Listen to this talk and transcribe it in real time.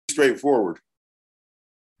straightforward.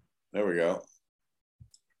 There we go.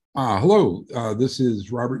 Hello, this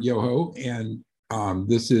is Robert Yoho, and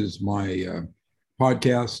this is my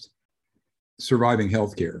podcast, Surviving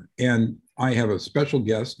Healthcare. And I have a special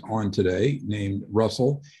guest on today named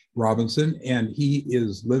Russell Robinson, and he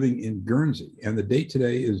is living in Guernsey. And the date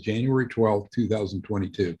today is January 12th,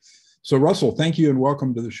 2022. So, Russell, thank you and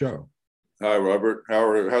welcome to the show. Hi, Robert.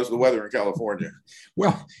 How's the weather in California?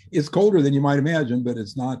 Well, it's colder than you might imagine, but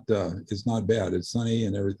it's not bad. It's sunny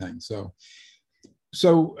and everything. So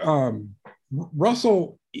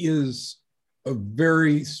Russell is a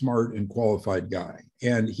very smart and qualified guy,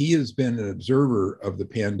 and he has been an observer of the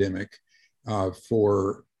pandemic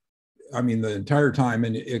the entire time,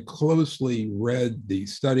 and it closely read the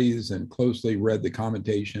studies and closely read the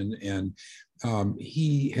commentation, and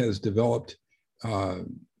he has developed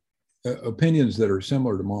opinions that are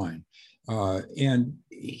similar to mine. And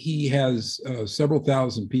he has several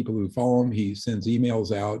thousand people who follow him. He sends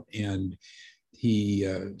emails out, and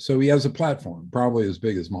so he has a platform probably as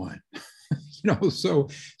big as mine. So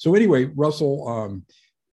anyway, Russell,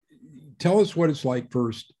 tell us what it's like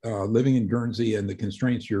first living in Guernsey and the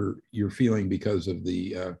constraints you're feeling because of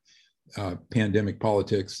the pandemic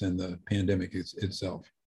politics and the pandemic itself.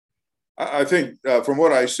 I think from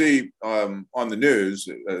what I see on the news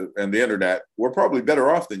and the internet, we're probably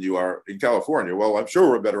better off than you are in California. Well, I'm sure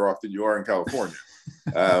we're better off than you are in California.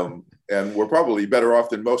 And we're probably better off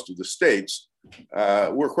than most of the states.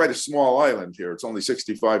 We're quite a small island here. It's only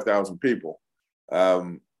 65,000 people.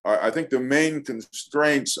 I think the main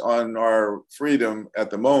constraints on our freedom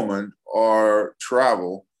at the moment are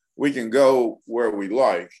travel. We can go where we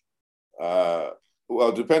like.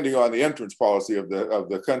 Well, depending on the entrance policy of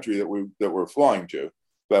the country that we're flying to,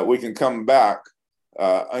 but we can come back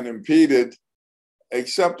unimpeded,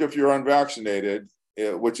 except if you're unvaccinated,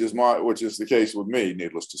 which is the case with me,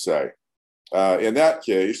 needless to say. In that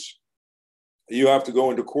case, you have to go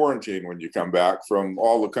into quarantine when you come back from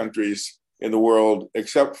all the countries in the world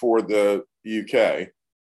except for the UK,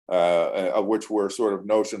 of which we're sort of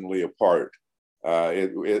notionally a part.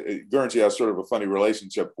 Guernsey has sort of a funny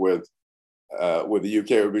relationship with the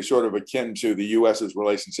UK. It would be sort of akin to the US's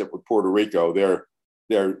relationship with Puerto Rico.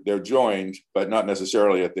 They're joined, but not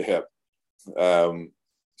necessarily at the hip.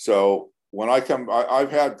 So when I've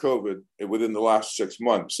had COVID within the last 6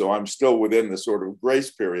 months, so I'm still within the sort of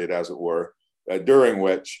grace period, as it were, during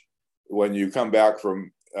which, when you come back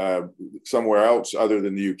from somewhere else other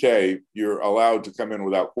than the UK, you're allowed to come in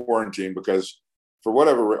without quarantine because, for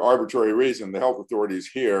whatever arbitrary reason, the health authorities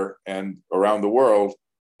here and around the world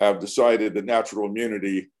have decided that natural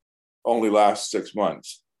immunity only lasts 6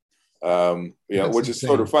 months. Which is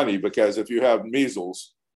sort of funny because if you have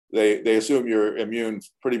measles, they assume you're immune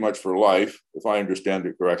pretty much for life, if I understand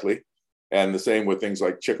it correctly. And the same with things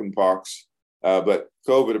like chickenpox. But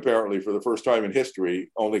COVID, apparently, for the first time in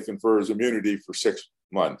history, only confers immunity for 6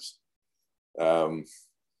 months.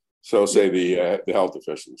 So say the health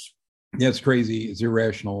officials. That's crazy. It's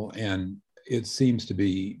irrational. And it seems to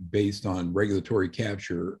be based on regulatory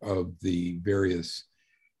capture of the various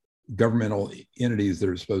governmental entities that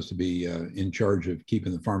are supposed to be in charge of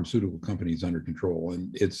keeping the pharmaceutical companies under control.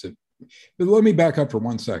 And but let me back up for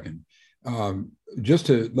 1 second. Just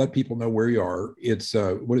to let people know where you are, it's,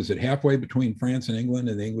 what is it, halfway between France and England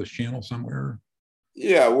and the English Channel somewhere?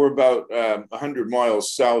 Yeah, we're about 100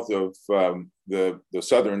 miles south of the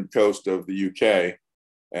southern coast of the UK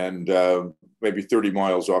and maybe 30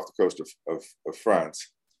 miles off the coast of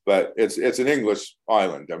France. But it's an English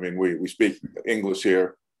island. I mean, we speak English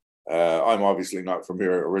here. I'm obviously not from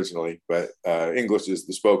here originally, but English is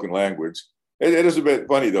the spoken language. It is a bit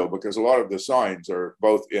funny, though, because a lot of the signs are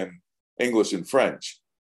both in English and French,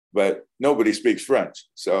 but nobody speaks French.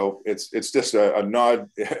 So it's just a nod,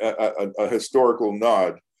 a historical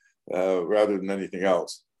nod, rather than anything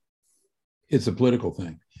else. It's a political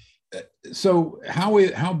thing. So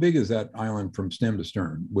how big is that island from stem to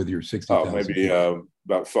stern with your 60,000? Maybe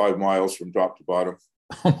about 5 miles from top to bottom.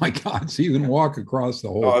 Oh my God! So you can walk across the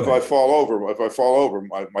whole. If I fall over,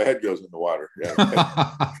 my head goes in the water. Yeah.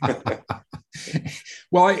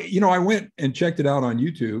 Well, I went and checked it out on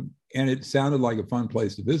YouTube, and it sounded like a fun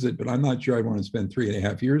place to visit. But I'm not sure I want to spend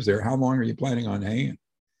 3.5 years there. How long are you planning on hanging?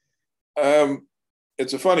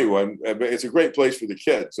 It's a funny one, but it's a great place for the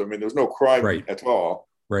kids. I mean, there's no crime at all.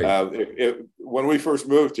 Right. When we first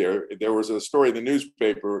moved here, there was a story in the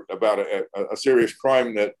newspaper about a serious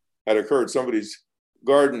crime that had occurred. Somebody's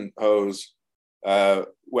garden hose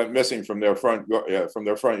went missing from their front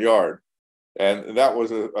yard, and that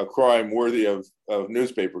was a crime worthy of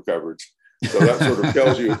newspaper coverage. So that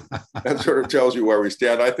sort of tells you where we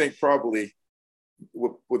stand. I think probably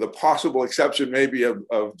with a possible exception maybe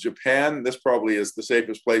of Japan, this probably is the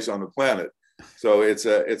safest place on the planet. So it's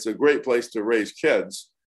a great place to raise kids,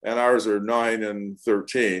 and ours are 9 and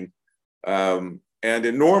 13. And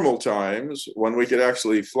in normal times, when we could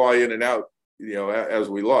actually fly in and out, as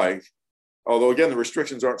we like, although again, the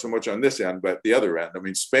restrictions aren't so much on this end, but the other end. I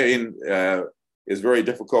mean, Spain is very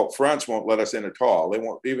difficult. France won't let us in at all. They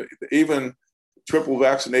won't even triple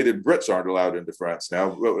vaccinated Brits aren't allowed into France now,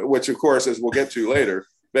 which of course, as we'll get to later,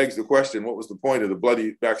 begs the question, what was the point of the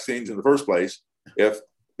bloody vaccines in the first place if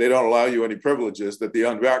they don't allow you any privileges that the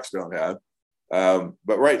unvaxxed don't have?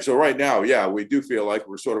 But right now, yeah, we do feel like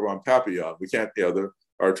we're sort of on Papillon. We can't,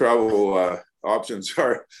 our travel options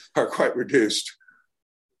are quite reduced.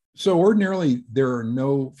 So ordinarily, there are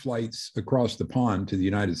no flights across the pond to the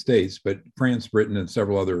United States, but France, Britain, and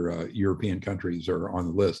several other European countries are on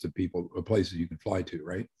the list of places you can fly to,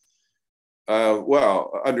 right?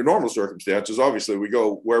 Well, under normal circumstances, obviously we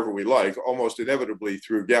go wherever we like, almost inevitably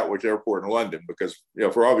through Gatwick Airport in London, because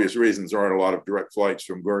for obvious reasons there aren't a lot of direct flights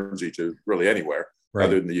from Guernsey to really anywhere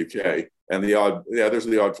other than the UK, and there's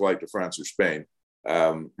the odd flight to France or Spain.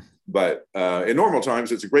 But in normal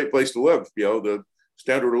times, it's a great place to live. The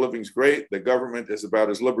standard of living is great. The government is about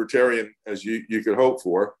as libertarian as you could hope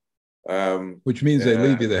for. Which means they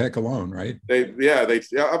leave you the heck alone, right? They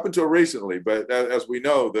up until recently, but as we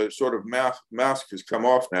know, the sort of mask has come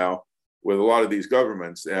off now with a lot of these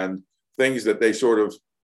governments, and things that they sort of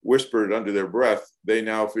whispered under their breath, they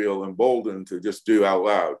now feel emboldened to just do out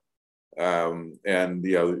loud. And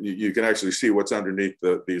you can actually see what's underneath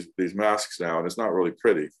these masks now, and it's not really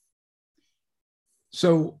pretty.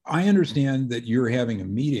 So I understand that you're having a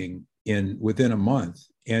meeting within a month,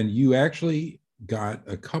 and you actually got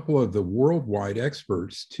a couple of the worldwide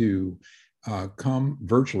experts to come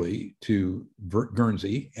virtually to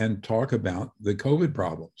Guernsey and talk about the COVID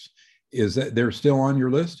problems. Is that they're still on your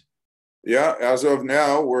list? Yeah, as of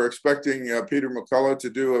now, we're expecting Peter McCullough to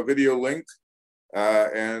do a video link,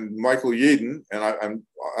 and Michael Yeadon, and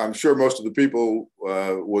I'm sure most of the people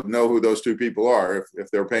would know who those two people are if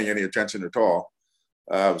they're paying any attention at all.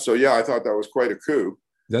 So yeah, I thought that was quite a coup.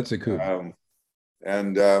 That's a coup.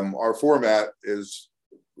 And our format is,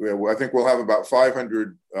 I think we'll have about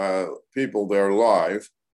 500 people there live,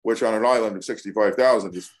 which on an island of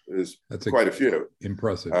 65,000 is quite a few.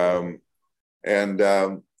 Impressive.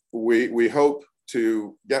 And we hope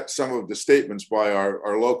to get some of the statements by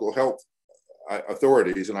our local health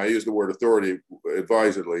authorities, and I use the word authority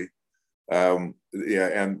advisedly. And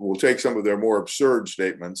we'll take some of their more absurd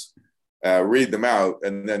statements, read them out,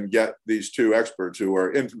 and then get these two experts who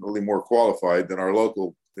are infinitely more qualified than our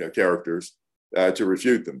local characters to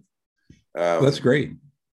refute them. That's great.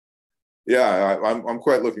 Yeah, I'm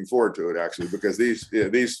quite looking forward to it, actually, because these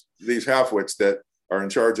halfwits that are in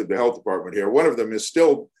charge of the health department here, one of them is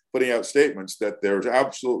still putting out statements that there's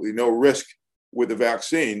absolutely no risk with the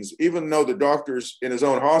vaccines, even though the doctors in his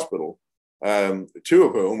own hospital, two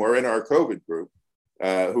of whom are in our COVID group,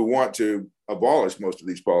 who want to abolish most of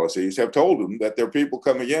these policies, have told him that there are people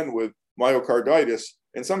coming in with myocarditis.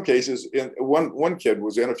 In some cases, one kid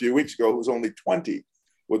was in a few weeks ago who was only 20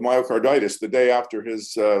 with myocarditis the day after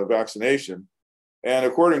his vaccination. And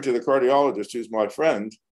according to the cardiologist, who's my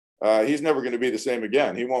friend, he's never going to be the same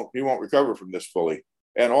again. He won't recover from this fully.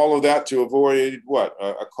 And all of that to avoid what?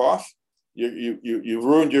 A cough? You've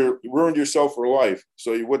ruined yourself for life,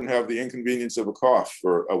 so you wouldn't have the inconvenience of a cough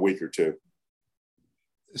for a week or two.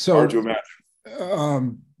 So hard to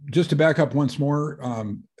imagine. Just to back up once more,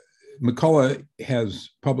 McCullough has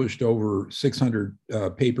published over 600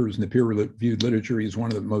 papers in the peer-reviewed literature. He's one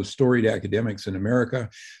of the most storied academics in America,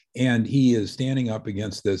 and he is standing up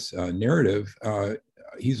against this narrative.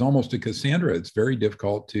 He's almost a Cassandra. It's very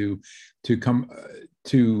difficult to come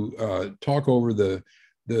to talk over the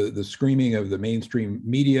screaming of the mainstream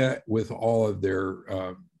media with all of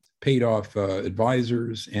their paid off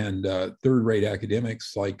advisors and third-rate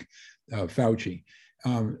academics like Fauci.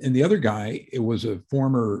 And the other guy, it was a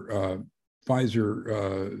former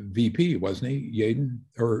Pfizer VP, wasn't he, Yeadon?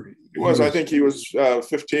 Or I think he was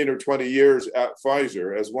 15 or 20 years at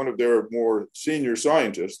Pfizer as one of their more senior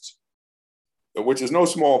scientists, which is no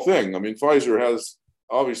small thing. I mean, Pfizer has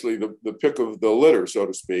obviously the pick of the litter, so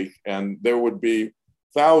to speak, and there would be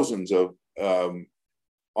thousands of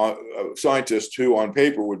scientists who on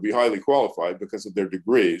paper would be highly qualified because of their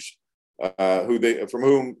degrees,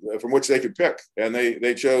 from which they could pick. And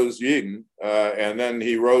they chose Yeadon, and then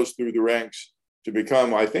he rose through the ranks to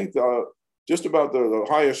become, I think, just about the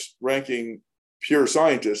highest ranking pure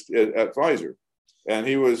scientist at Pfizer. And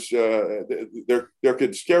he was, there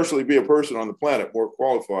could scarcely be a person on the planet more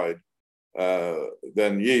qualified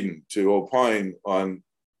than Yeadon to opine on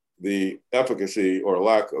the efficacy or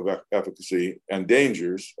lack of efficacy and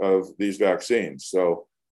dangers of these vaccines. So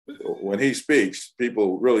when he speaks,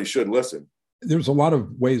 people really should listen. There's a lot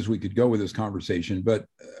of ways we could go with this conversation, but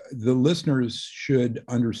the listeners should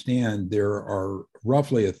understand there are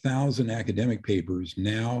roughly 1,000 academic papers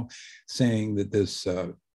now saying that this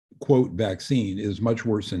quote vaccine is much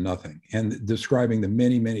worse than nothing, and describing the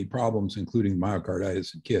many, many problems, including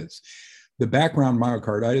myocarditis in kids. The background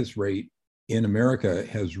myocarditis rate in America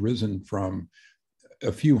has risen from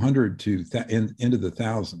a few hundred to into the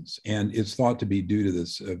thousands, and it's thought to be due to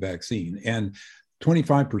this vaccine. And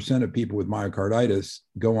 25% of people with myocarditis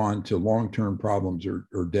go on to long-term problems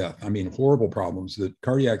or death. I mean, horrible problems. The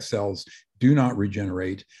cardiac cells do not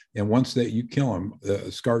regenerate, and once that you kill them,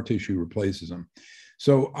 the scar tissue replaces them.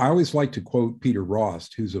 So I always like to quote Peter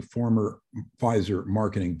Rost, who's a former Pfizer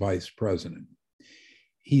marketing vice president.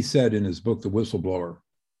 He said in his book, The Whistleblower,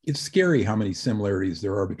 "It's scary how many similarities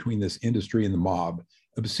there are between this industry and the mob.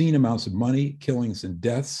 Obscene amounts of money, killings and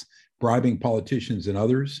deaths, bribing politicians and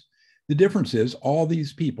others. The difference is all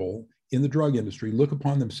these people in the drug industry look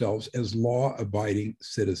upon themselves as law-abiding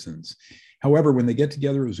citizens. However, when they get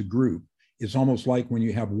together as a group, it's almost like when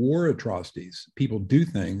you have war atrocities. People do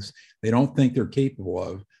things they don't think they're capable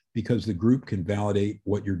of because the group can validate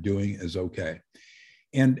what you're doing as okay."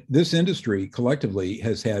 And this industry collectively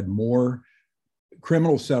has had more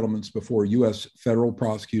criminal settlements before US federal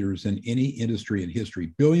prosecutors than any industry in history,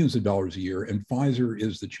 billions of dollars a year, and Pfizer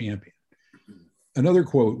is the champion. Another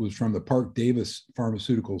quote was from the Park Davis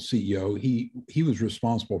Pharmaceutical CEO. He was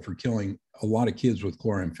responsible for killing a lot of kids with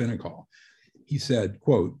chloramphenicol. He said,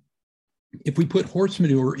 quote, "If we put horse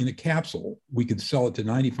manure in a capsule, we could sell it to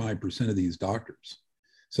 95% of these doctors."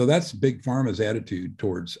 So that's Big Pharma's attitude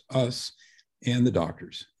towards us and the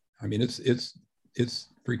doctors. I mean, it's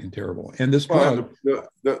freaking terrible. And this drug,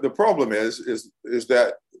 the problem is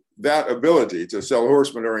that ability to sell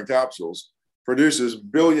horse manure in capsules produces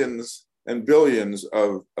billions and billions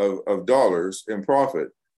of dollars in profit,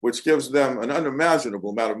 which gives them an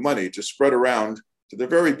unimaginable amount of money to spread around to the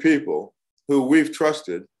very people who we've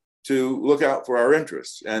trusted to look out for our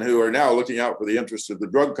interests and who are now looking out for the interests of the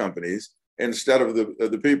drug companies instead of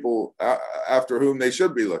the people after whom they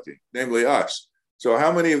should be looking, namely us. So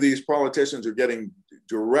how many of these politicians are getting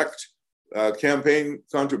direct campaign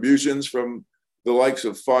contributions from the likes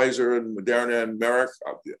of Pfizer and Moderna and Merck?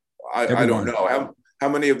 I don't know. How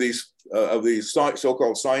many of these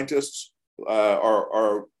so-called scientists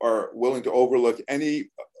are willing to overlook any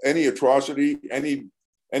atrocity,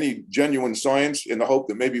 any genuine science in the hope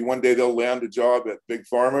that maybe one day they'll land a job at Big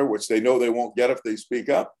Pharma, which they know they won't get if they speak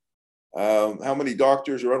up? How many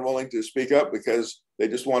doctors are unwilling to speak up because they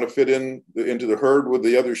just want to fit into the herd with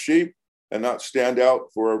the other sheep and not stand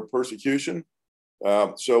out for persecution?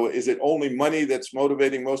 So is it only money that's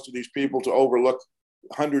motivating most of these people to overlook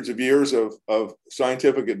hundreds of years of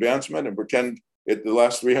scientific advancement and pretend the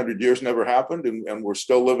last 300 years never happened, and we're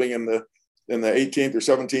still living in the 18th or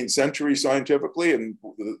 17th century scientifically, and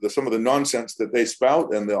some of the nonsense that they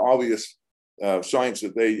spout and the obvious science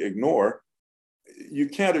that they ignore? You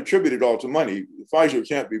can't attribute it all to money. Pfizer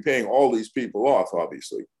can't be paying all these people off,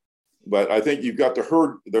 obviously, but I think you've got the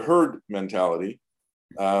herd mentality.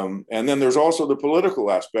 And then there's also the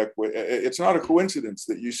political aspect. It's not a coincidence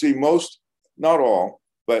that you see most, not all,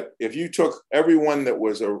 but if you took everyone that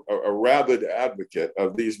was a rabid advocate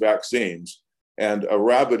of these vaccines and a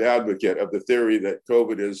rabid advocate of the theory that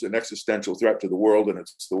COVID is an existential threat to the world and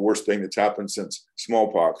it's the worst thing that's happened since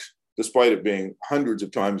smallpox, despite it being hundreds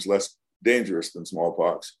of times less dangerous than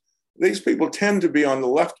smallpox, these people tend to be on the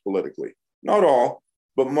left politically. Not all,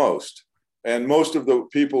 but most. And most of the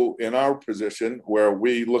people in our position, where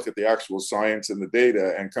we look at the actual science and the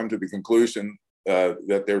data and come to the conclusion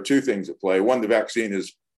that there are two things at play. One, the vaccine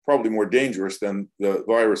is probably more dangerous than the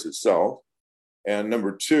virus itself. And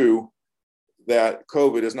number two, that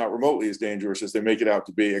COVID is not remotely as dangerous as they make it out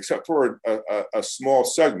to be, except for a small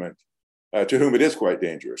segment to whom it is quite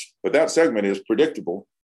dangerous. But that segment is predictable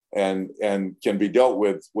and can be dealt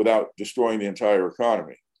with without destroying the entire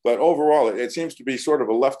economy. But overall, it seems to be sort of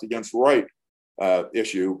a left against right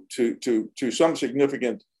issue to some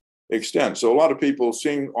significant extent. So a lot of people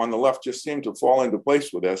on the left just seem to fall into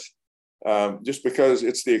place with this, just because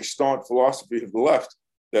it's the extant philosophy of the left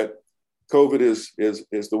that COVID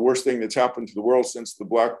is the worst thing that's happened to the world since the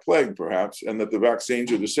Black Plague, perhaps, and that the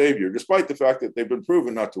vaccines are the savior, despite the fact that they've been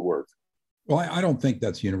proven not to work. Well, I don't think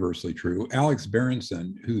that's universally true. Alex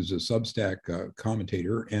Berenson, who's a Substack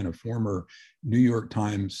commentator and a former New York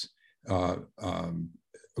Times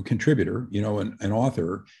a contributor, an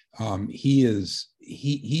author.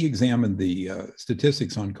 He examined the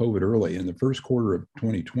statistics on COVID early. In the first quarter of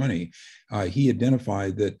 2020, he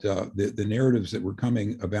identified that the narratives that were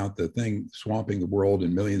coming about the thing swamping the world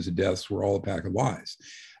and millions of deaths were all a pack of lies.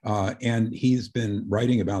 And he's been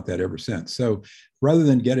writing about that ever since. So rather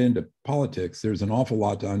than get into politics, there's an awful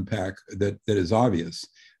lot to unpack that is obvious.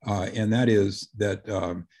 And that is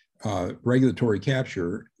that regulatory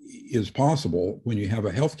capture is possible when you have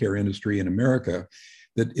a healthcare industry in America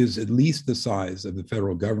that is at least the size of the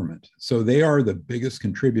federal government. So they are the biggest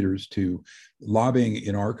contributors to lobbying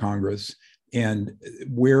in our Congress. And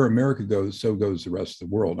where America goes, so goes the rest of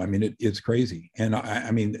the world. I mean, it's crazy. And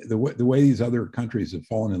I mean, the way these other countries have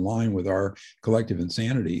fallen in line with our collective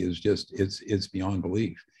insanity is just, it's beyond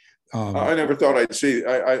belief. I never thought I'd see,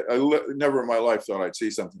 never in my life thought I'd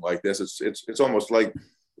see something like this. It's almost like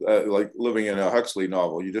living in a Huxley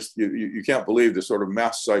novel. You can't believe the sort of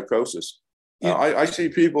mass psychosis. Yeah. I see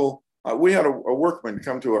people, we had a workman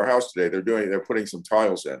come to our house today. They're putting some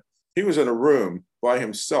tiles in. He was in a room by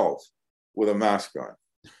himself with a mask on.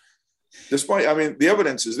 Despite, I mean, the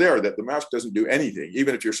evidence is there that the mask doesn't do anything,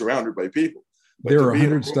 even if you're surrounded by people. But there are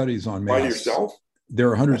 100 studies on masks. By yourself? There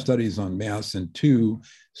are 100 studies on masks, and 2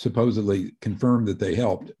 supposedly confirmed that they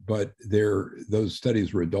helped, but those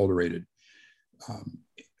studies were adulterated.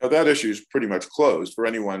 Now that issue is pretty much closed for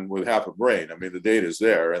anyone with half a brain. I mean, the data is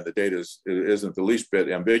there, and the data isn't the least bit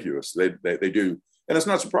ambiguous. They do, and it's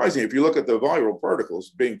not surprising if you look at the viral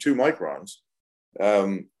particles being 2 microns,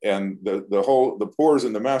 and the pores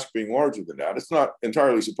in the mask being larger than that. It's not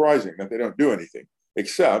entirely surprising that they don't do anything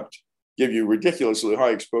except give you ridiculously high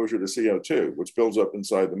exposure to CO2, which builds up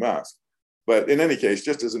inside the mask. But in any case,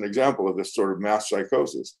 just as an example of this sort of mass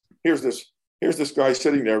psychosis, here's this guy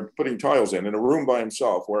sitting there putting tiles in a room by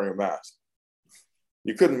himself wearing a mask.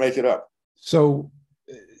 You couldn't make it up. So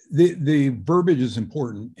the verbiage is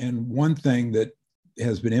important. And one thing that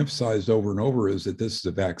has been emphasized over and over is that this is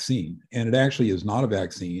a vaccine. And it actually is not a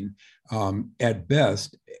vaccine. At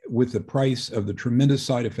best, with the price of the tremendous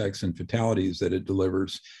side effects and fatalities that it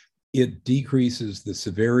delivers, it decreases the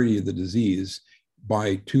severity of the disease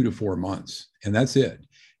by 2 to 4 months. And that's it.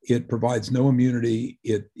 It provides no immunity.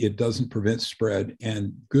 It doesn't prevent spread.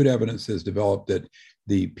 And good evidence has developed that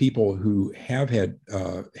the people who have had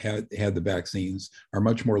the vaccines are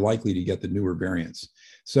much more likely to get the newer variants.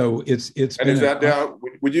 So it's. And is that now?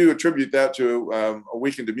 Would you attribute that to a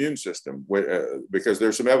weakened immune system? Because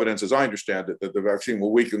there's some evidence, as I understand it, that the vaccine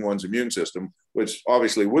will weaken one's immune system, which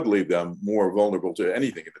obviously would leave them more vulnerable to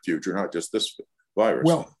anything in the future, not just this virus.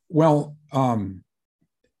 Well.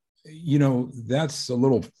 That's a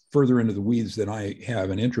little further into the weeds than I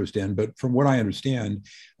have an interest in. But from what I understand,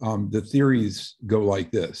 the theories go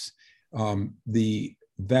like this. The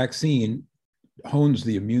vaccine hones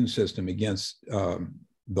the immune system against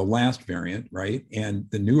the last variant, right? And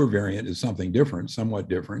the newer variant is something different, somewhat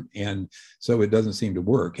different. And so it doesn't seem to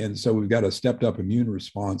work. And so we've got a stepped up immune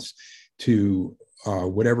response to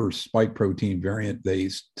whatever spike protein variant they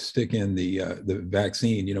stick in the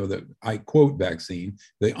vaccine, I quote vaccine,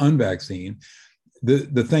 the unvaccine,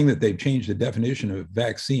 the thing that they've changed the definition of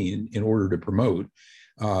vaccine in order to promote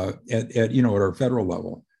at our federal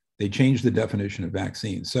level. They changed the definition of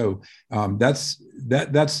vaccine. So that's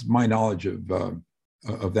my knowledge of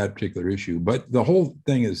that particular issue. But the whole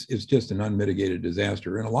thing is just an unmitigated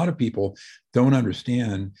disaster. And a lot of people don't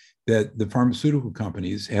understand that the pharmaceutical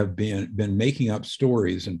companies have been making up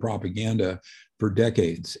stories and propaganda for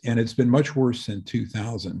decades. And it's been much worse since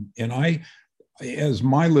 2000. And as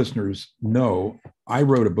my listeners know, I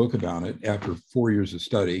wrote a book about it after 4 years of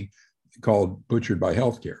study called Butchered by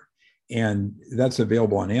Healthcare. And that's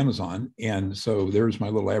available on Amazon. And so there's my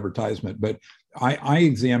little advertisement. But I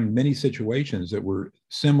examined many situations that were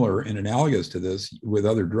similar and analogous to this with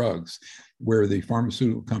other drugs, where the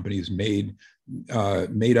pharmaceutical companies made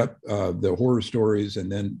up the horror stories and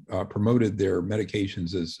then promoted their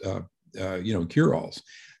medications as cure-alls.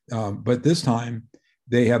 But this time,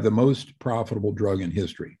 they have the most profitable drug in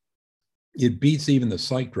history. It beats even the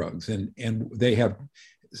psych drugs, and they have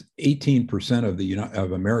 18%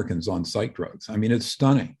 of Americans on psych drugs. I mean, it's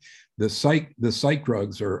stunning. The psych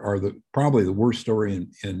drugs are probably the worst story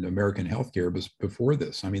in American healthcare before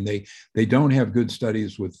this. I mean, they don't have good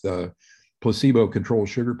studies with placebo-controlled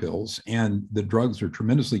sugar pills, and the drugs are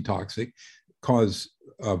tremendously toxic, cause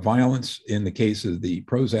violence in the case of the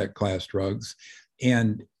Prozac class drugs,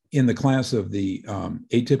 and in the class of the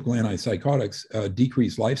atypical antipsychotics,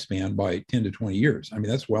 decrease lifespan by 10 to 20 years. I mean,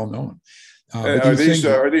 that's well known. Are these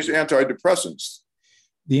antidepressants?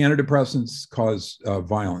 The antidepressants cause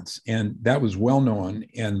violence, and that was well known.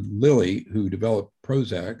 And Lilly, who developed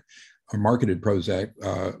Prozac, or marketed Prozac.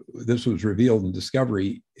 This was revealed in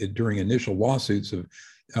discovery during initial lawsuits of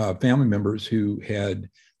family members who had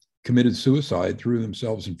committed suicide, threw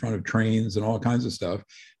themselves in front of trains and all kinds of stuff.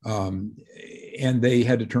 And they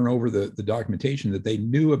had to turn over the documentation that they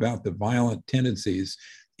knew about the violent tendencies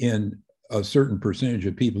in a certain percentage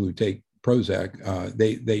of people who take Prozac.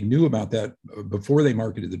 They knew about that before they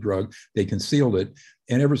marketed the drug. They concealed it,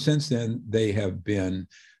 and ever since then they have spent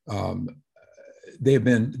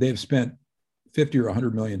 $50 or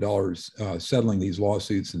 $100 million settling these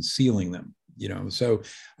lawsuits and sealing them. So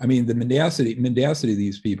I mean, the mendacity of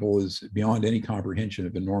these people is beyond any comprehension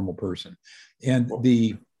of a normal person. And so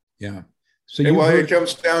it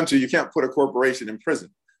comes down to, you can't put a corporation in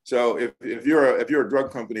prison. So if you're a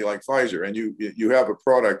drug company like Pfizer and you have a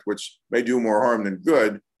product which may do more harm than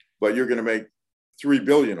good, but you're going to make $3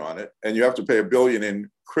 billion on it, and you have to pay $1 billion in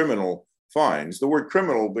criminal fines, the word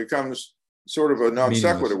criminal becomes sort of a non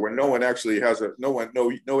sequitur, where no one actually has no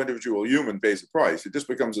individual human pays the price. It just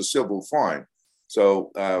becomes a civil fine.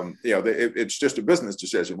 So it's just a business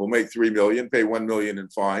decision. We'll make $3 million, pay $1 million in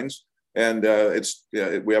fines, and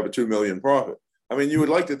we have a $2 million profit. I mean, you would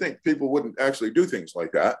like to think people wouldn't actually do things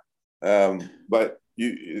like that, but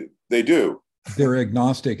they do. They're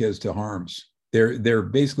agnostic as to harms. They're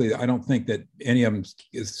basically, I don't think that any of them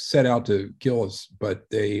is set out to kill us, but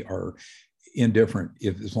they are indifferent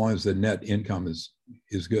as long as the net income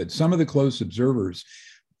is good. Some of the close observers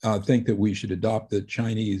think that we should adopt the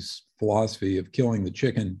Chinese philosophy of killing the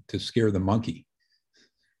chicken to scare the monkey.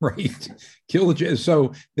 Right? Kill the chicken.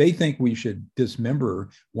 So they think we should dismember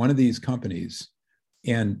one of these companies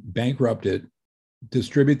and bankrupt it,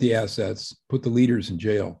 distribute the assets, put the leaders in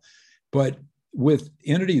jail. But with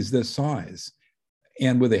entities this size,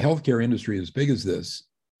 and with a healthcare industry as big as this,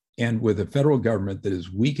 and with a federal government that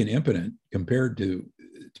is weak and impotent compared to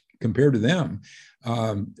them,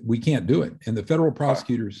 we can't do it. And the federal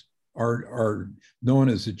prosecutors are known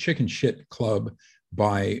as the chicken shit club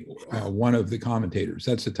by one of the commentators.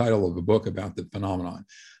 That's the title of a book about the phenomenon.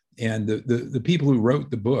 And the people who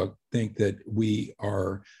wrote the book think that we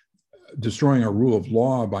are destroying our rule of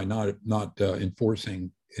law by not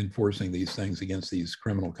enforcing these things against these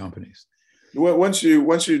criminal companies. Once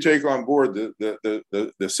you take on board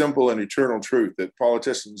the simple and eternal truth that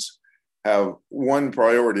politicians have one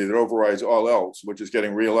priority that overrides all else, which is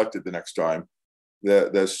getting reelected the next time,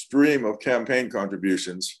 the stream of campaign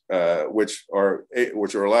contributions, which are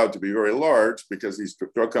allowed to be very large because these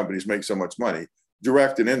drug companies make so much money,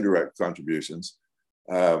 direct and indirect contributions,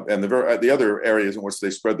 and the other areas in which they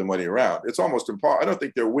spread the money around. It's almost impossible. I don't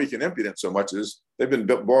think they're weak and impudent so much as they've been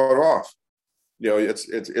bought off.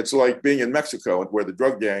 It's like being in Mexico, where the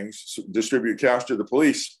drug gangs distribute cash to the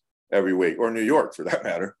police every week, or New York for that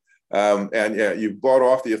matter. You've bought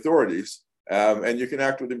off the authorities, and you can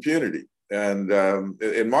act with impunity. And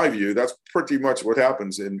in my view, that's pretty much what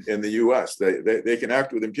happens in the U.S. They can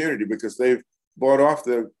act with impunity because they've bought off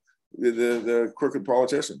the crooked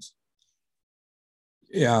politicians.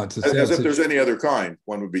 Yeah, it's as if there's any other kind,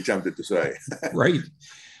 one would be tempted to say. Right.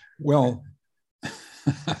 Well,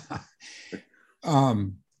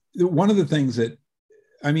 one of the things that,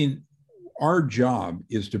 I mean, our job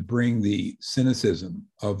is to bring the cynicism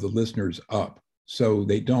of the listeners up so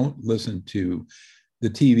they don't listen to the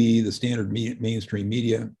TV, the standard mainstream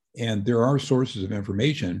media, and there are sources of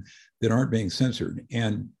information that aren't being censored.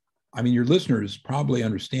 And I mean, your listeners probably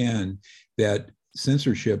understand that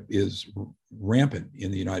censorship is rampant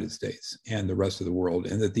in the United States and the rest of the world,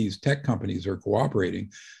 and that these tech companies are cooperating,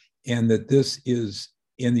 and that this is,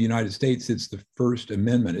 in the United States, it's the First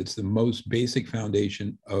Amendment. It's the most basic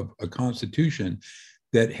foundation of a constitution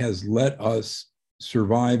that has let us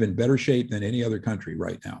survive in better shape than any other country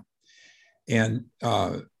right now. And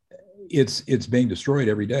it's being destroyed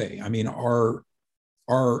every day. I mean, our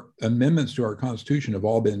amendments to our Constitution have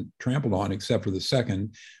all been trampled on, except for the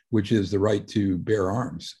second, which is the right to bear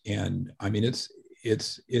arms. And I mean, it's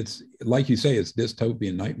like you say, it's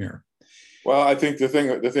dystopian nightmare. Well, I think the thing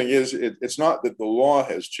is, it's not that the law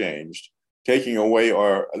has changed, taking away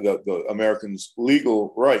the Americans'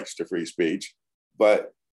 legal rights to free speech,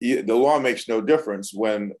 but the law makes no difference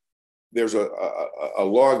when there's a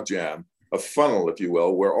log jam, a funnel, if you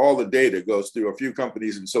will, where all the data goes through a few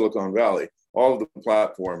companies in Silicon Valley, all of the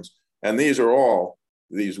platforms, and these are all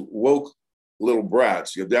these woke little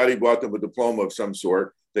brats. Your daddy bought them a diploma of some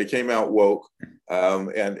sort. They came out woke,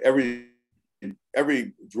 and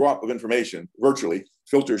every drop of information virtually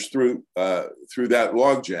filters through that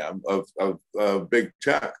logjam of big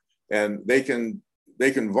tech, and they can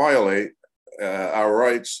violate our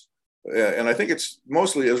rights. And I think it's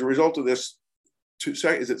mostly as a result of this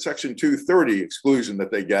is it Section 230 exclusion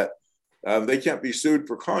that they get. They can't be sued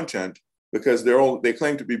for content because they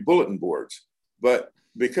claim to be bulletin boards. But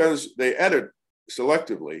because they edit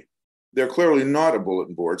selectively, they're clearly not a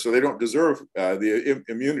bulletin board, so they don't deserve the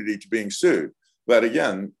immunity to being sued. But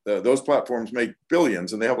again, those platforms make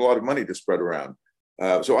billions, and they have a lot of money to spread around.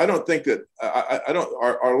 So I don't think that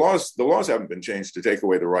the laws haven't been changed to take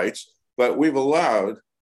away the rights, but we've allowed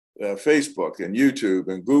Facebook and YouTube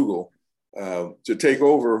and Google to take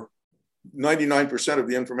over 99% of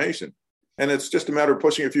the information. And it's just a matter of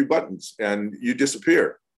pushing a few buttons and you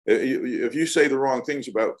disappear. If you say the wrong things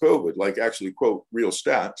about COVID, like actually quote real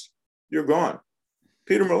stats, you're gone.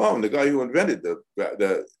 Peter Malone, the guy who invented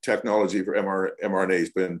the technology for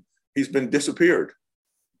mRNA, he's been disappeared.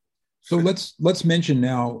 So let's mention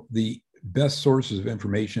now the best sources of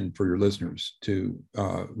information for your listeners to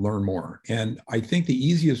learn more. And I think the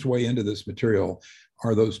easiest way into this material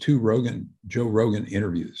are those two Joe Rogan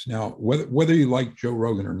interviews. Now, whether you like Joe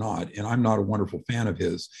Rogan or not, and I'm not a wonderful fan of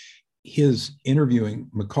his interviewing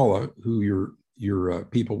McCullough, who your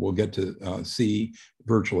people will get to see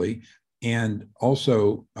virtually, and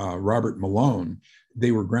also Robert Malone,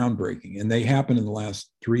 they were groundbreaking, and they happened in the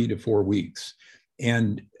last 3 to 4 weeks.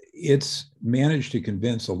 And it's managed to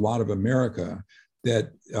convince a lot of America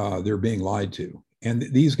that they're being lied to. And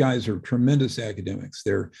these guys are tremendous academics.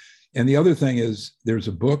 And the other thing is there's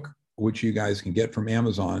a book which you guys can get from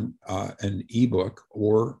Amazon, an ebook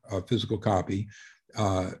or a physical copy,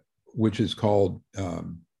 which is called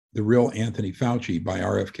The Real Anthony Fauci by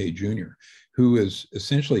RFK Jr., who is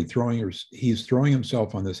essentially throwing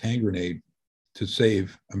himself on this hand grenade to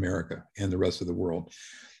save America and the rest of the world.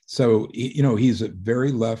 So, he's a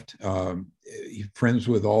very left, friends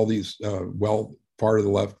with all these far to the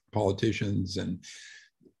left politicians,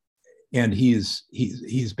 and he's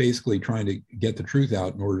basically trying to get the truth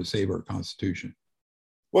out in order to save our Constitution.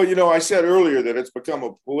 Well, I said earlier that it's become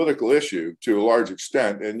a political issue to a large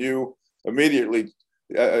extent, and you immediately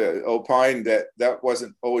opined that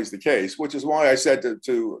wasn't always the case, which is why I said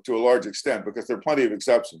to a large extent, because there are plenty of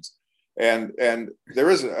exceptions. And there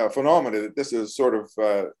is a phenomenon that this is sort of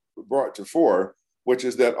brought to fore, which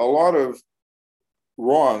is that a lot of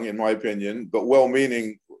wrong, in my opinion, but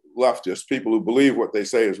well-meaning leftists, people who believe what they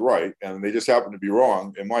say is right, and they just happen to be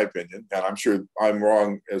wrong, in my opinion, and I'm sure I'm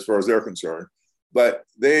wrong as far as they're concerned, but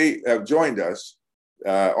they have joined us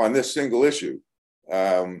on this single issue.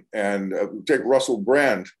 Take Russell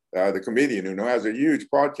Brand, the comedian who has a huge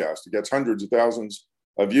podcast. It gets hundreds of thousands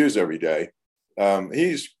of views every day.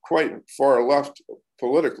 He's quite far left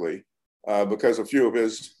politically because a few of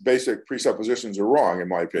his basic presuppositions are wrong, in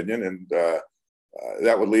my opinion, and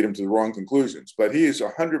that would lead him to the wrong conclusions. But he is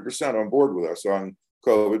 100% on board with us on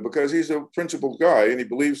COVID because he's a principled guy and he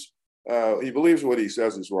believes what he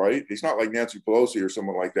says is right. He's not like Nancy Pelosi or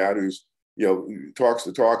someone like that who's talks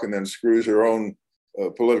the talk and then screws her own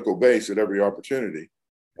political base at every opportunity.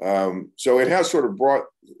 So it has sort of brought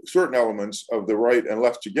certain elements of the right and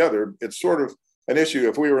left together. It's sort of an issue.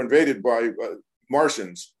 If we were invaded by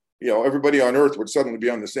Martians, everybody on Earth would suddenly be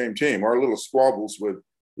on the same team. Our little squabbles with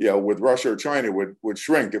Russia or China would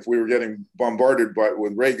shrink if we were getting bombarded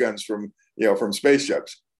with ray guns from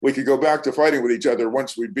spaceships. We could go back to fighting with each other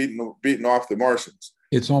once we'd beaten off the Martians.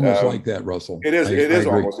 It's almost like that, Russell. It is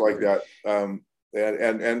almost like that. And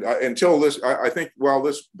until this, I think while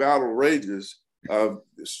this battle rages of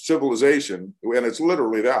civilization, and it's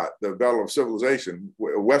literally that, the battle of civilization,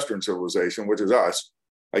 Western civilization, which is us,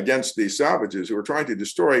 against these savages who are trying to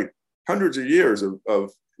destroy hundreds of years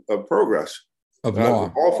of progress. Of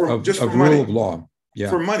law, all for rule of law. Yeah.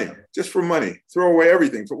 For money, just for money. Throw away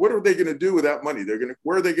everything. What are they going to do with that money?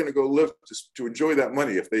 Where are they going to go live to enjoy that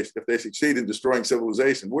money if they succeed in destroying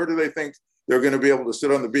civilization? Where do they think they're going to be able to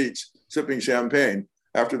sit on the beach sipping champagne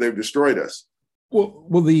after they've destroyed us? Well,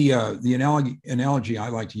 the analogy I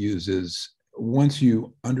like to use is once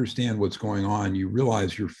you understand what's going on, you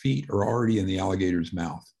realize your feet are already in the alligator's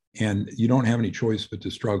mouth. And you don't have any choice but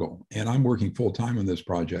to struggle. And I'm working full time on this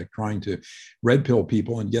project, trying to red pill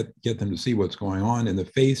people and get them to see what's going on in the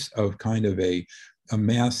face of kind of a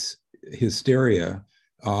mass hysteria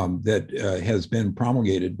that has been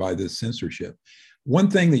promulgated by this censorship. One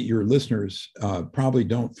thing that your listeners probably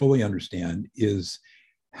don't fully understand is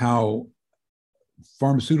how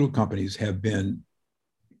pharmaceutical companies have been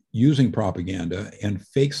using propaganda and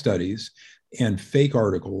fake studies and fake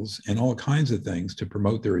articles and all kinds of things to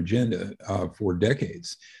promote their agenda for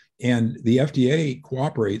decades. And the FDA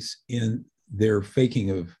cooperates in their faking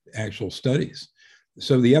of actual studies.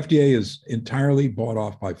 So the FDA is entirely bought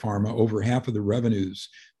off by pharma. Over half of the revenues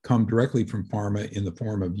come directly from pharma in the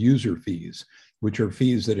form of user fees, which are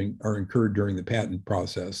fees that are incurred during the patent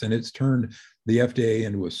process. And it's turned the FDA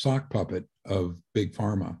into a sock puppet of big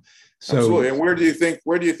pharma. So, absolutely. And where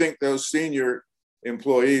do you think those senior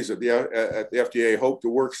employees at the FDA hope to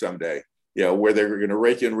work someday? You know, where they're going to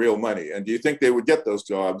rake in real money. And do you think they would get those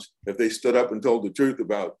jobs if they stood up and told the truth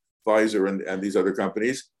about Pfizer and these other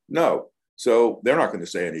companies? No. So they're not going to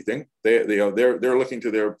say anything. They're looking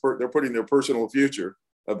to they're putting their personal future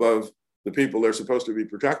above the people they're supposed to be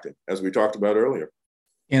protecting, as we talked about earlier.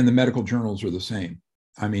 And the medical journals are the same.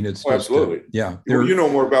 I mean, it's just, absolutely. Yeah. You know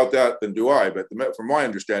more about that than do I, but from my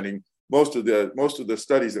understanding, most of the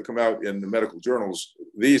studies that come out in the medical journals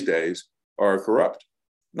these days are corrupt.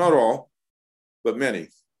 Not all, but many.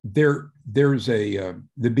 There's the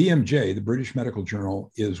BMJ, the British Medical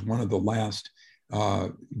Journal, is one of the last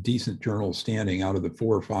decent journals standing out of the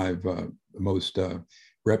 4 or 5 most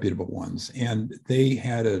reputable ones. And they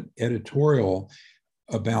had an editorial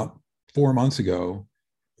about 4 months ago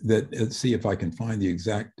that, let's see if I can find the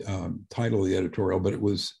exact title of the editorial, but it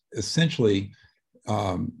was essentially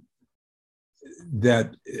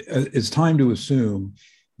that it's time to assume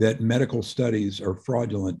that medical studies are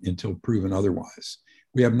fraudulent until proven otherwise.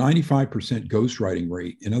 We have 95% ghostwriting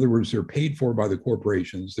rate. In other words, they're paid for by the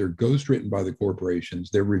corporations. They're ghostwritten by the corporations.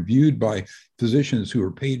 They're reviewed by physicians who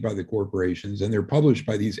are paid by the corporations, and they're published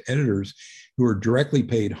by these editors who are directly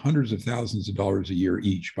paid hundreds of thousands of dollars a year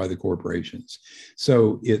each by the corporations.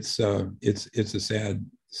 So it's a sad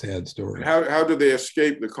story. How do they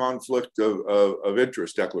escape the conflict of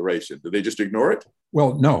interest declaration? Do they just ignore it?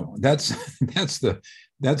 Well, no. That's the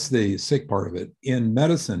sick part of it. In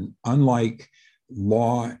medicine, unlike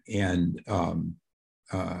law and other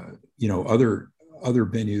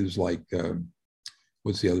venues like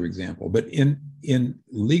what's the other example? But in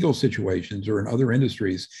legal situations or in other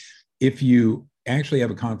industries, if you actually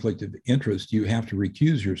have a conflict of interest, you have to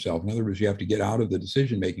recuse yourself. In other words, you have to get out of the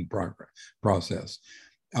decision-making process.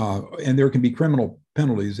 And there can be criminal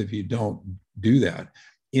penalties if you don't do that.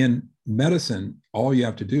 In medicine, all you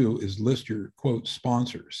have to do is list your, quote,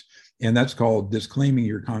 sponsors. And that's called disclaiming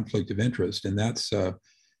your conflict of interest. And that's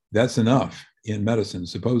enough in medicine,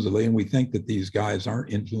 supposedly. And we think that these guys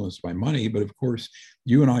aren't influenced by money. But of course,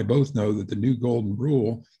 you and I both know that the new golden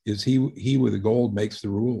rule is he with the gold makes the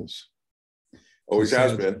rules. Always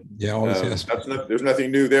has been. Yeah, always has been. There's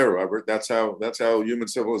nothing new there, Robert. That's how human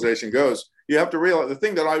civilization goes. You have to realize the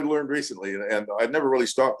thing that I learned recently, and I'd never really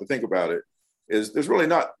stopped to think about it, is there's really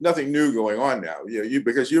nothing new going on now.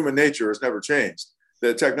 Because human nature has never changed.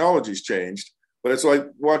 The technology's changed, but it's like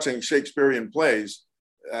watching Shakespearean plays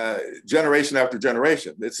generation after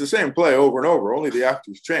generation. It's the same play over and over, only the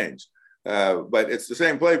actors change. But it's the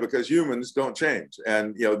same play because humans don't change.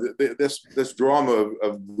 And this drama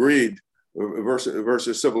of greed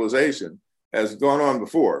versus civilization has gone on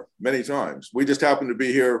before many times. We just happen to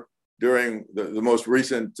be here during the most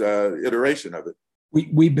recent iteration of it.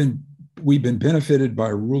 We've been benefited by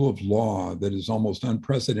a rule of law that is almost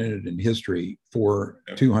unprecedented in history for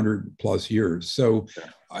 200 plus years. So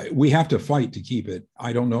we have to fight to keep it.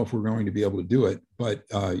 I don't know if we're going to be able to do it, but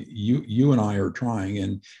you and I are trying.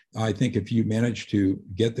 And I think if you manage to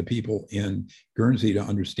get the people in Guernsey to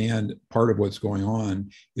understand part of what's going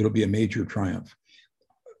on, it'll be a major triumph.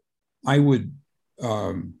 I would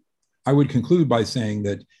conclude by saying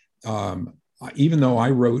that even though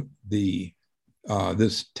I wrote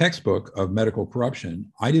this textbook of medical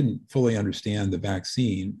corruption, I didn't fully understand the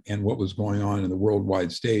vaccine and what was going on in the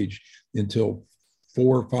worldwide stage until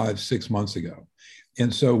 4, 5, 6 months ago.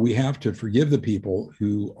 And so we have to forgive the people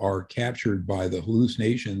who are captured by the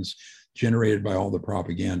hallucinations generated by all the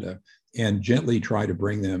propaganda and gently try to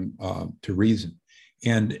bring them to reason.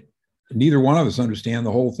 And neither one of us understand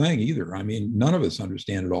the whole thing either. I mean, none of us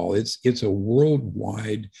understand it all. It's a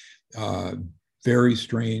worldwide, very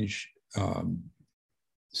strange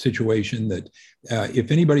situation that if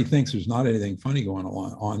anybody thinks there's not anything funny going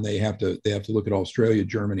on, they have to look at Australia,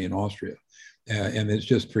 Germany, and Austria, and it's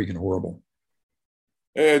just freaking horrible.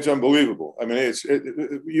 It's unbelievable. I mean,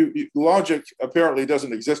 logic apparently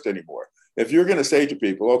doesn't exist anymore. If you're going to say to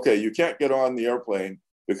people, okay, you can't get on the airplane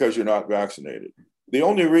because you're not vaccinated, the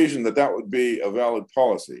only reason that would be a valid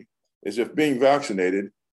policy is if being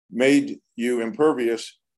vaccinated made you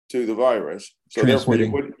impervious to the virus, so therefore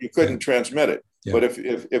you couldn't transmit it. Yeah. But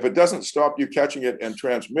if it doesn't stop you catching it and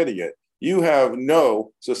transmitting it, you have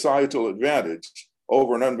no societal advantage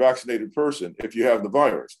over an unvaccinated person if you have the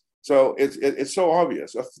virus. So it's so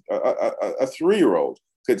obvious. A 3-year-old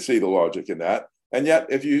could see the logic in that, and yet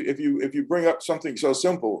if you bring up something so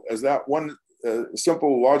simple as that one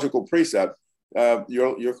simple logical precept,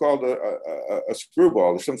 you're called a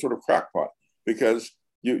screwball or some sort of crackpot because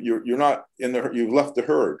you're not in the, you've left the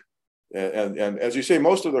herd. And as you say,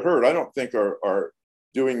 most of the herd, I don't think are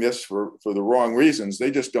doing this for the wrong reasons.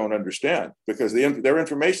 They just don't understand because their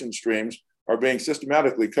information streams are being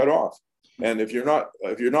systematically cut off. And if you're not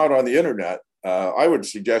on the internet, I would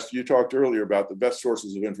suggest, you talked earlier about the best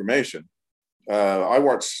sources of information. I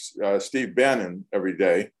watch Steve Bannon every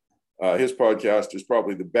day. His podcast is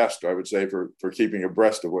probably the best, I would say, for keeping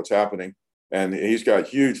abreast of what's happening. And he's got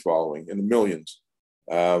huge following in the millions.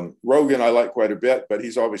 Rogan, I like quite a bit, but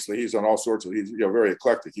he's on all sorts of, he's very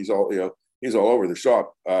eclectic. He's all over the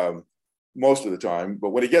shop most of the time.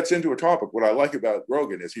 But when he gets into a topic, what I like about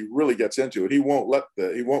Rogan is he really gets into it. He won't let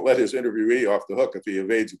his interviewee off the hook if he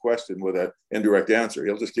evades a question with an indirect answer.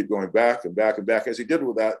 He'll just keep going back and back and back, as he did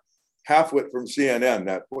with that halfwit from CNN.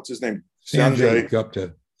 That, what's his name? Sanjay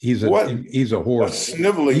Gupta. He's a horror. A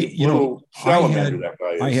sniveling little salamander, that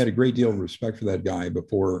guy is. I had a great deal of respect for that guy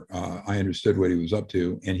before I understood what he was up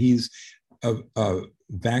to. And he's a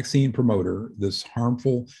vaccine promoter, this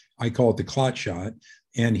harmful, I call it the clot shot.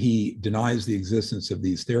 And he denies the existence of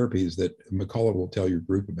these therapies that McCullough will tell your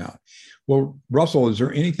group about. Well, Russell, is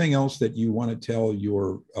there anything else that you want to tell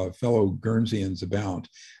your fellow Guernseyians about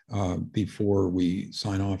before we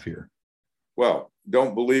sign off here? Well,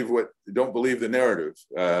 don't believe the narrative.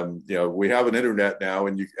 We have an internet now,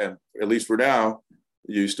 and at least for now,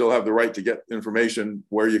 you still have the right to get information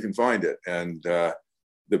where you can find it. And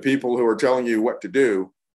the people who are telling you what to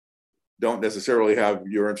do don't necessarily have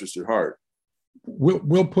your interest at heart.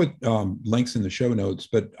 We'll put links in the show notes,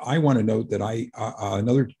 but I want to note that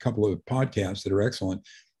another couple of podcasts that are excellent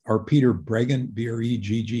are Peter Breggin,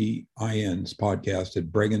 Breggin's podcast at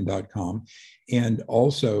Breggin.com, and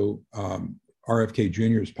also RFK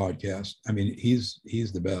Jr.'s podcast. I mean, he's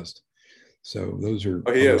the best. So those are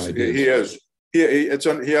he is. He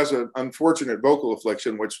has an unfortunate vocal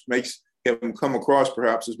affliction, which makes him come across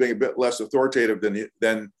perhaps as being a bit less authoritative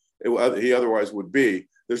than he otherwise would be.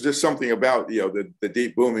 There's just something about the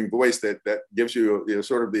deep booming voice that gives you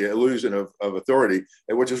sort of the illusion of authority,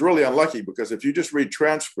 which is really unlucky, because if you just read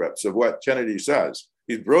transcripts of what Kennedy says,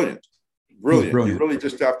 he's brilliant. You really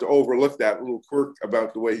just have to overlook that little quirk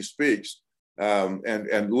about the way he speaks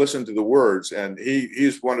and listen to the words. And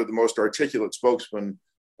he's one of the most articulate spokesmen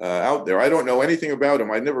out there. I don't know anything about him.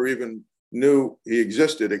 I never even knew he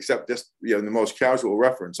existed except just the most casual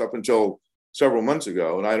reference up until several months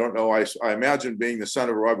ago. And I don't know, I imagine, being the son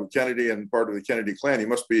of Robert Kennedy and part of the Kennedy clan, he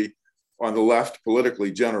must be on the left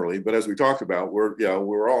politically generally. But as we talked about,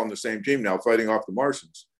 we're all on the same team now, fighting off the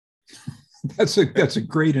Martians. That's a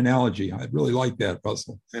great analogy. I really like that,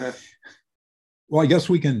 Russell. Yeah. Well, I guess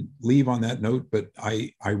we can leave on that note, but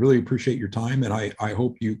I really appreciate your time, and I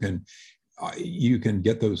hope you can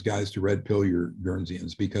get those guys to red pill your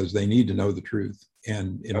Guernseyians, because they need to know the truth.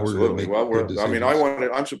 And in Absolutely. order to make good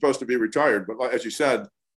decisions. I'm supposed to be retired, but as you said,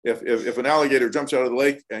 if an alligator jumps out of the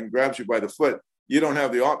lake and grabs you by the foot, you don't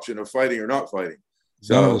have the option of fighting or not fighting.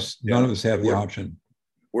 So none of us have the option.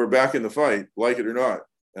 We're back in the fight, like it or not,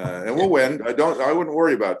 and we'll win. I wouldn't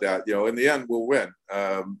worry about that. In the end, we'll win,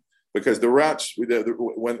 because the rats,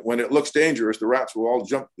 when it looks dangerous, the rats will all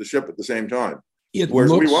jump the ship at the same time.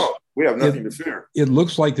 Whereas we won't. We have nothing to fear. It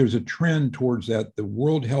looks like there's a trend towards that. The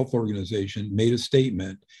World Health Organization made a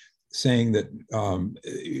statement saying that,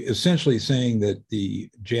 essentially saying that the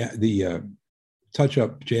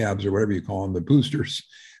touch-up jabs, or whatever you call them, the boosters,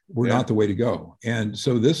 were not the way to go. And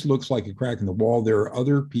so this looks like a crack in the wall. There are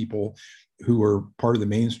other people who are part of the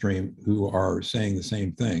mainstream who are saying the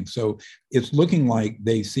same thing. So it's looking like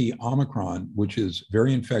they see Omicron, which is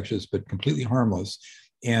very infectious but completely harmless,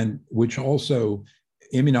 and which also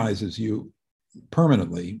immunizes you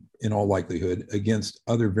permanently, in all likelihood, against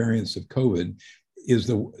other variants of COVID.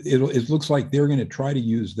 It looks like they're going to try to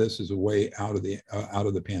use this as a way out of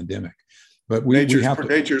the pandemic. But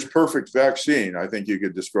nature's perfect vaccine, I think you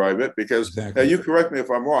could describe it, because exactly. You correct me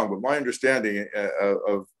if I'm wrong, but my understanding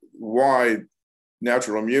of why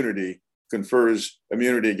natural immunity confers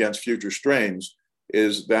immunity against future strains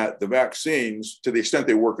is that the vaccines, to the extent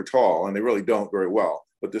they work at all, and they really don't very well,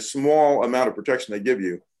 but the small amount of protection they give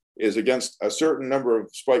you is against a certain number of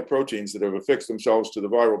spike proteins that have affixed themselves to the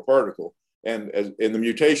viral particle. And in the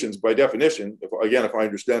mutations, by definition, if I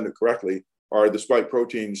understand it correctly, are the spike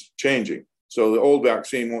proteins changing. So the old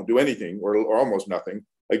vaccine won't do anything or almost nothing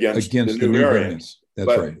against the new variants. That's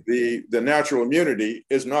but right. The natural immunity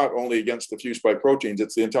is not only against the few spike proteins,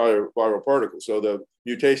 it's the entire viral particle. So the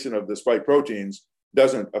mutation of the spike proteins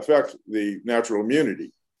doesn't affect the natural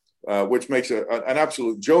immunity, which makes an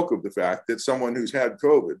absolute joke of the fact that someone who's had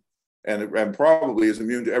COVID and probably is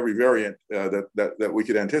immune to every variant that we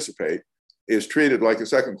could anticipate, is treated like a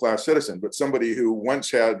second-class citizen. But somebody who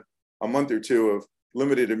once had a month or two of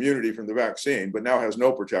limited immunity from the vaccine, but now has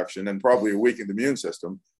no protection and probably a weakened immune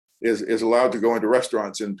system, is allowed to go into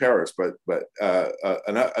restaurants in Paris, but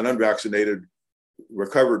an unvaccinated,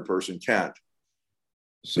 recovered person can't.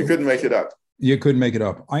 So you couldn't make it up. You couldn't make it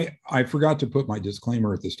up. I forgot to put my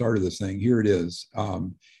disclaimer at the start of this thing. Here it is.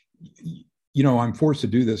 You know, I'm forced to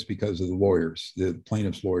do this because of the lawyers, the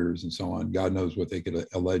plaintiffs' lawyers, and so on. God knows what they could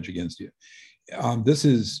allege against you. This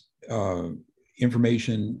is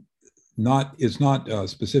information. It's not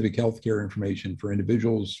specific healthcare information for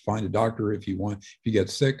individuals. Find a doctor if you want, if you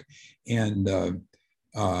get sick, and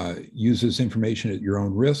use this information at your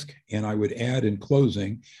own risk. And I would add in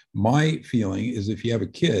closing, my feeling is if you have a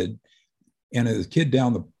kid and a kid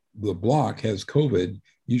down the block has COVID,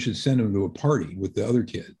 you should send them to a party with the other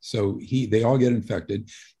kids. So they all get infected.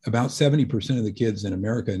 About 70% of the kids in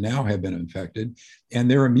America now have been infected, and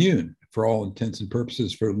they're immune for all intents and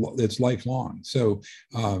purposes for it's lifelong. So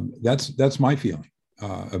that's my feeling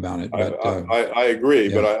about it. But, I agree,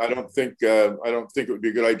 yeah. But I don't think it would be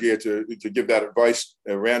a good idea to give that advice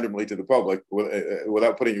randomly to the public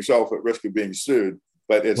without putting yourself at risk of being sued.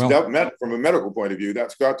 But it's from a medical point of view,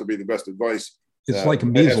 that's got to be the best advice. It's like a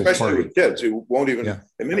measles especially party. With kids who won't even,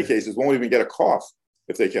 in many cases, won't even get a cough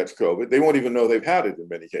if they catch COVID. They won't even know they've had it in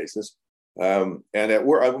many cases. And at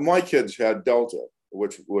work, my kids had Delta,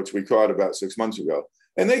 which we caught about 6 months ago,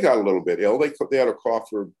 and they got a little bit ill. They had a cough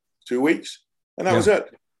for 2 weeks, and that was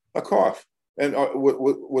it, a cough. And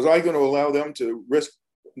was I going to allow them to risk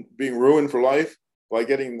being ruined for life by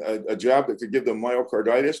getting a jab that could give them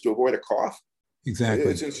myocarditis to avoid a cough?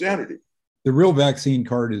 Exactly. It's insanity. The real vaccine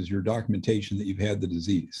card is your documentation that you've had the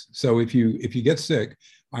disease. So if you get sick,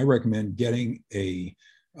 I recommend getting a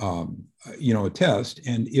test.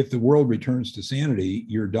 And if the world returns to sanity,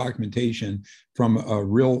 your documentation from a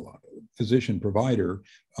real physician provider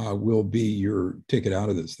will be your ticket out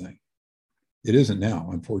of this thing. It isn't now,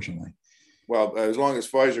 unfortunately. Well, as long as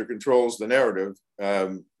Pfizer controls the narrative,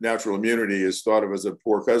 natural immunity is thought of as a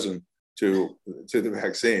poor cousin to the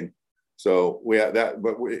vaccine. So we have that,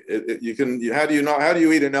 but how do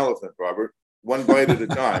you eat an elephant, Robert? One bite at a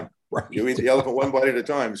time. Right. You eat the elephant one bite at a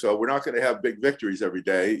time. So we're not going to have big victories every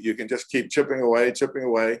day. You can just keep chipping away.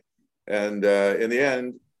 And in the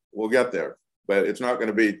end, we'll get there. But it's not going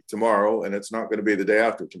to be tomorrow, and it's not going to be the day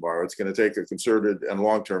after tomorrow. It's going to take a concerted and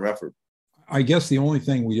long-term effort. I guess the only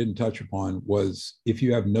thing we didn't touch upon was if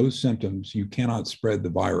you have no symptoms, you cannot spread the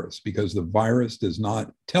virus because the virus does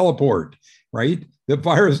not teleport, right? The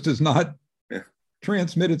virus does not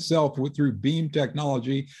transmit itself through beam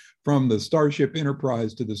technology from the Starship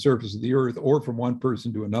Enterprise to the surface of the Earth or from one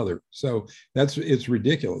person to another. So it's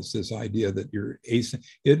ridiculous, this idea that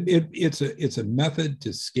it's a method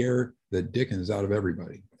to scare the dickens out of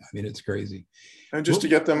everybody. I mean, it's crazy. And just to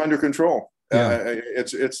get them under control. Yeah.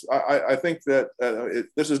 I think that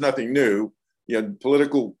this is nothing new.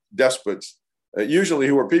 Political despots, usually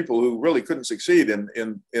who are people who really couldn't succeed in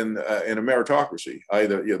a meritocracy,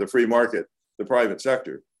 either the free market, the private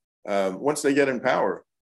sector. Once they get in power,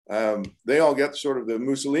 they all get sort of the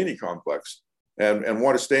Mussolini complex and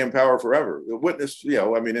want to stay in power forever. Witness,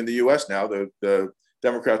 in the U.S. now, the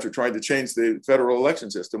Democrats are trying to change the federal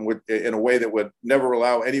election system in a way that would never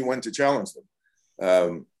allow anyone to challenge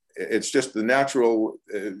them. It's just the natural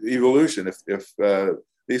evolution. If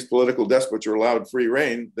these political despots are allowed free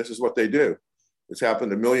reign, this is what they do. It's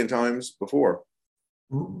happened a million times before.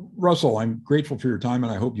 Russell, I'm grateful for your time,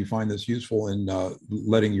 and I hope you find this useful in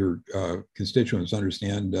letting your constituents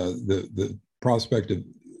understand the prospect of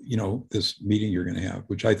this meeting you're going to have,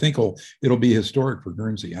 which I think it'll be historic for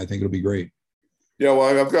Guernsey. I think it'll be great. Yeah,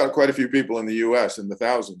 well, I've got quite a few people in the U.S. in the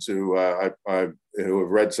thousands who have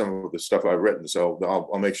read some of the stuff I've written, so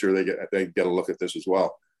I'll make sure they get a look at this as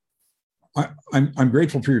well. I'm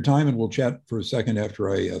grateful for your time, and we'll chat for a second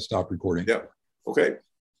after I stop recording. Yeah. Okay.